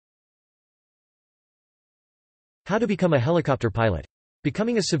How to become a helicopter pilot.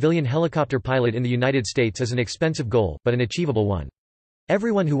 Becoming a civilian helicopter pilot in the United States is an expensive goal, but an achievable one.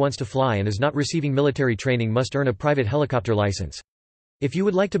 Everyone who wants to fly and is not receiving military training must earn a private helicopter license. If you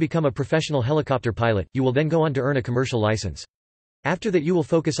would like to become a professional helicopter pilot, you will then go on to earn a commercial license. After that, you will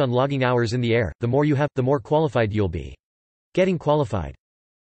focus on logging hours in the air. The more you have, the more qualified you'll be. Getting qualified.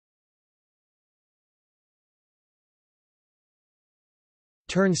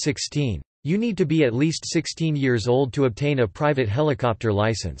 Turn 16. You need to be at least 16 years old to obtain a private helicopter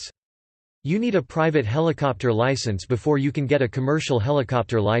license. You need a private helicopter license before you can get a commercial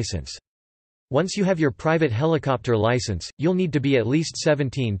helicopter license. Once you have your private helicopter license, you'll need to be at least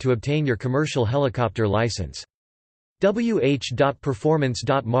 17 to obtain your commercial helicopter license.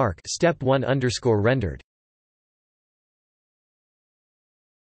 wh.performance.mark Step 1_rendered.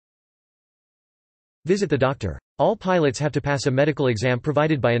 Visit the doctor. All pilots have to pass a medical exam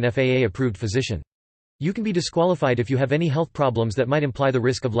provided by an FAA-approved physician. You can be disqualified if you have any health problems that might imply the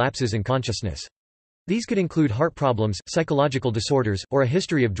risk of lapses in consciousness. These could include heart problems, psychological disorders, or a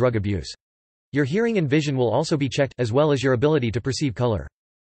history of drug abuse. Your hearing and vision will also be checked, as well as your ability to perceive color.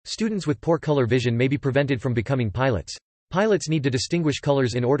 Students with poor color vision may be prevented from becoming pilots. Pilots need to distinguish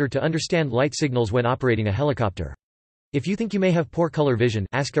colors in order to understand light signals when operating a helicopter. If you think you may have poor color vision,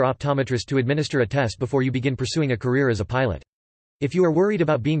 ask your optometrist to administer a test before you begin pursuing a career as a pilot. If you are worried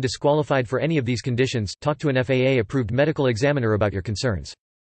about being disqualified for any of these conditions, talk to an FAA-approved medical examiner about your concerns.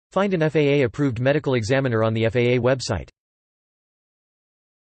 Find an FAA-approved medical examiner on the FAA website.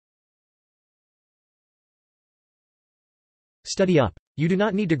 Study up. You do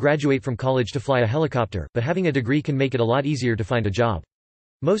not need to graduate from college to fly a helicopter, but having a degree can make it a lot easier to find a job.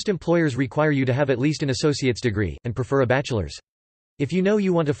 Most employers require you to have at least an associate's degree, and prefer a bachelor's. If you know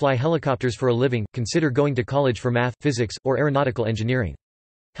you want to fly helicopters for a living, consider going to college for math, physics, or aeronautical engineering.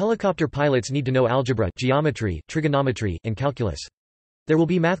 Helicopter pilots need to know algebra, geometry, trigonometry, and calculus. There will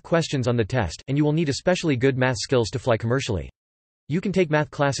be math questions on the test, and you will need especially good math skills to fly commercially. You can take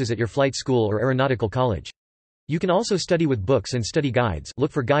math classes at your flight school or aeronautical college. You can also study with books and study guides.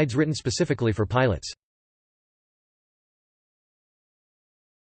 Look for guides written specifically for pilots.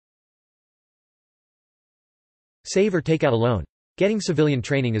 Save or take out a loan. Getting civilian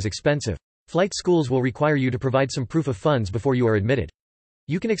training is expensive. Flight schools will require you to provide some proof of funds before you are admitted.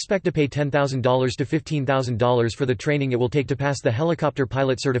 You can expect to pay $10,000 to $15,000 for the training it will take to pass the helicopter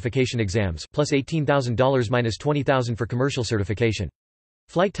pilot certification exams, plus $18,000 minus $20,000 for commercial certification.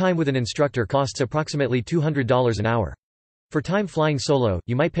 Flight time with an instructor costs approximately $200 an hour. For time flying solo,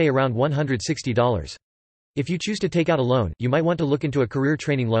 you might pay around $160. If you choose to take out a loan, you might want to look into a career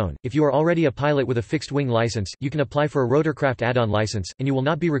training loan. If you are already a pilot with a fixed-wing license, you can apply for a rotorcraft add-on license, and you will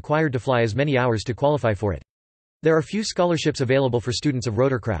not be required to fly as many hours to qualify for it. There are few scholarships available for students of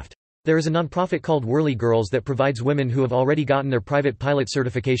rotorcraft. There is a nonprofit called Whirly Girls that provides women who have already gotten their private pilot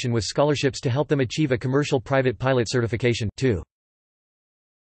certification with scholarships to help them achieve a commercial private pilot certification, too.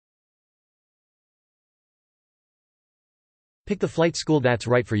 Pick the flight school that's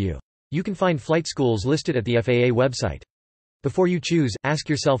right for you. You can find flight schools listed at the FAA website. Before you choose, ask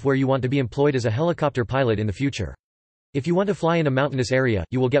yourself where you want to be employed as a helicopter pilot in the future. If you want to fly in a mountainous area,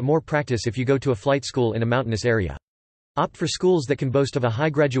 you will get more practice if you go to a flight school in a mountainous area. Opt for schools that can boast of a high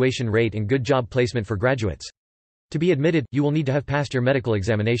graduation rate and good job placement for graduates. To be admitted, you will need to have passed your medical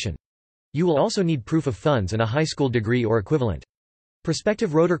examination. You will also need proof of funds and a high school degree or equivalent.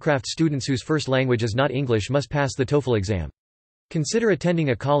 Prospective rotorcraft students whose first language is not English must pass the TOEFL exam. Consider attending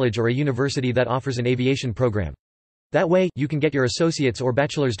a college or a university that offers an aviation program. That way, you can get your associate's or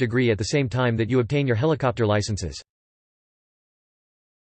bachelor's degree at the same time that you obtain your helicopter licenses.